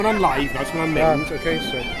Mae'n live nawr, mae'n mynd, okay,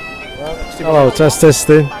 so... Hello,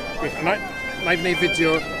 testing. Na i wneud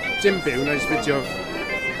fideo, dim byw, na i fideo...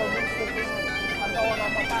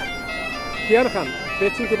 Cian,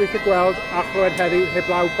 beth ti'n gobeithio gweld a chlywed heddiw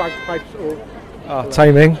heblaw bagpipes o...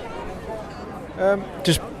 Timing.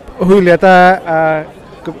 Just hwyliau da a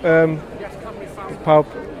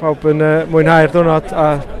pawb yn mwynhau'r diwrnod a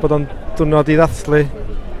bod o'n diwrnod i ddathlu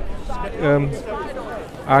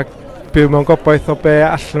a byw mewn gobaith o be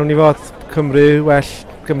allan ni fod Cymru well,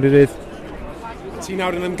 Cymru rydd. Ti'n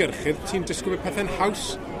nawr yn ymgyrchydd, ti'n disgwyl pethau'n haws?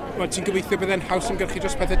 Ti'n gobeithio bydde'n haws ymgyrchu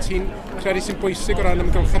dros pethau ti'n credu sy'n bwysig o ran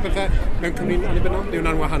ymgylchu pethau mewn Cymru'n annibynnol? Neu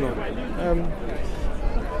hwnna'n wahanol?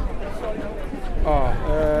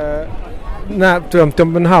 Na, dwi'n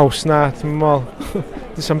yn haws, na, dwi'n meddwl.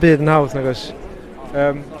 Dwi'n am byd yn haws, nag oes.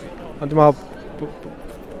 Ond dwi'n meddwl...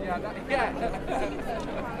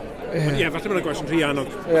 Ie, falle mae'n gwestiwn rhy anog.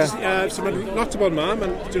 So mae'n lot o bod yma,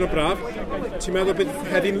 mae'n diwrnod braf. Ti'n meddwl bydd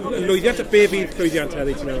heddi'n lwyddiant? Be fydd lwyddiant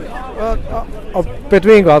heddi, ti'n meddwl? O be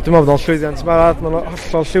dwi'n gweld, dwi'n meddwl bod o'n llwyddiant. Mae'n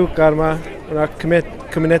hollol lliwgar yma. Mae'n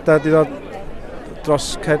cymunedau wedi dod dros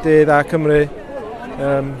Caerdydd a Cymru.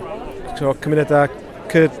 Cymunedau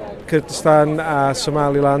Kurdistan a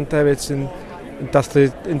Somaliland hefyd sy'n dathlu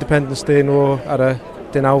Independence Day nhw ar y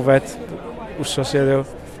 9fed wsos heddiw.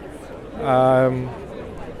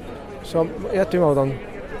 So, ie, dwi'n meddwl o'n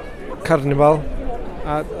carnifal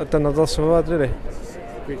a dyna ddylsyn fo fod, rili.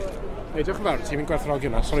 Diolch yn fawr, ti'n mynd gwerthrogi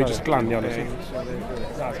yna. Sori, jyst glanio. Ni,